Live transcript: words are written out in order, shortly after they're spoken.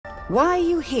Why are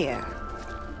you here?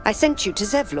 I sent you to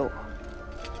Zevlor.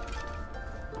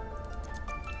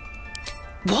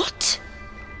 What?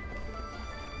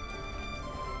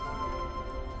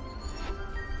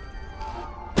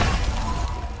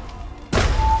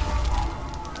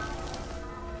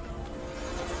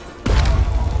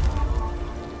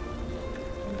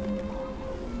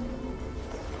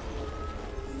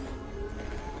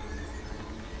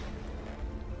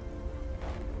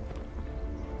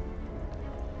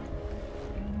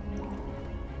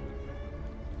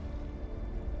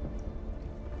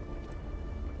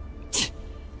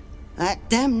 That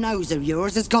damn nose of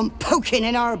yours has gone poking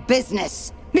in our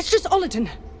business. Mistress Ollerton,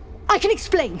 I can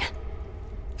explain.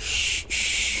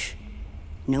 Shh.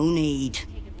 No need.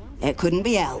 It couldn't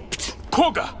be helped.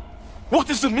 Kagha!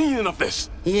 What is the meaning of this?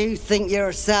 You think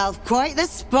yourself quite the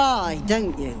spy,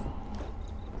 don't you?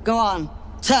 Go on,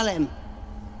 tell him.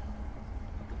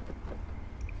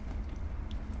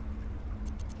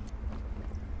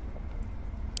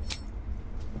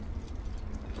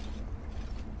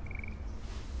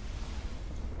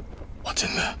 What's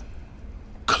in there?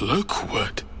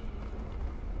 Cloakwood?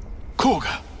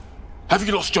 Kagha, have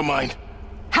you lost your mind?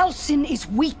 Halsin is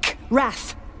weak,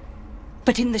 Wrath.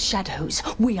 But in the shadows,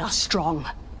 we are strong.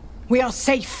 We are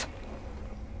safe.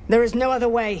 There is no other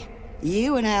way.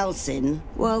 You and Halsin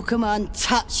welcome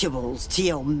untouchables to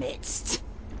your midst.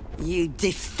 You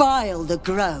defile the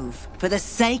grove for the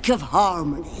sake of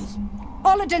harmony.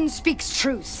 Ollerton speaks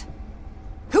truth.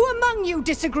 Who among you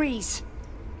disagrees?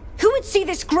 Who would see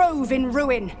this grove in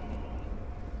ruin?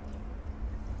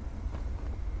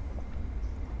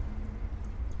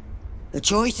 The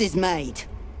choice is made.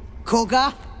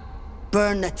 Kagha,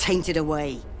 burn the tainted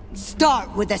away.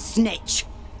 Start with the snitch.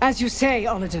 As you say,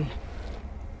 Ollerton.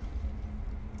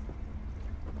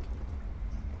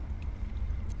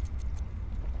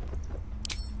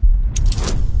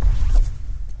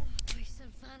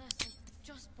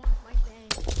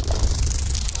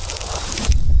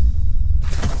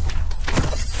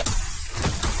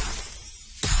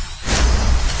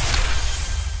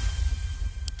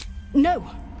 No.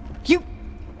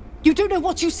 You don't know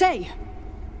what you say.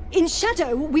 In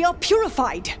shadow, we are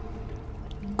purified.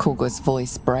 Kagha's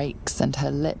voice breaks and her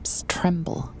lips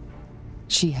tremble.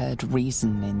 She heard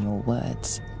reason in your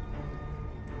words.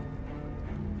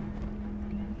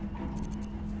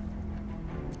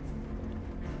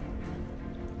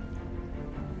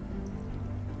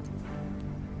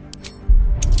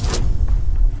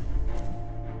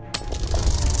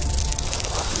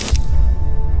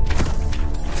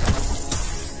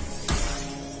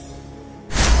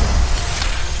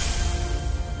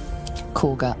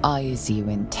 Kagha eyes you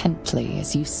intently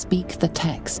as you speak the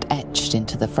text etched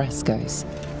into the frescoes.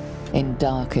 In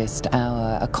darkest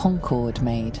hour a concord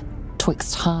made,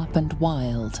 twixt harp and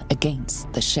wild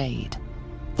against the shade.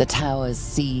 The towers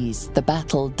seized, the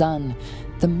battle done,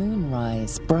 the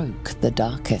moonrise broke the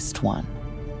darkest one.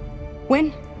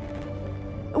 When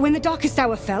the darkest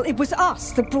hour fell, it was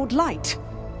us that brought light.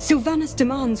 Sylvanas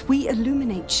demands we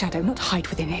illuminate shadow, not hide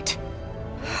within it.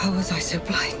 How was I so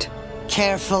blind?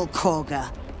 Careful,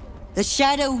 Kagha. The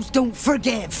shadows don't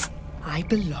forgive. I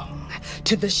belong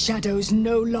to the shadows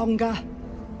no longer.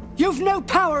 You've no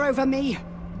power over me.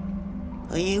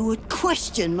 You would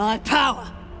question my power.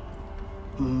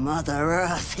 Mother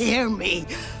Earth, hear me.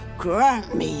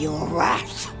 Grant me your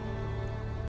wrath.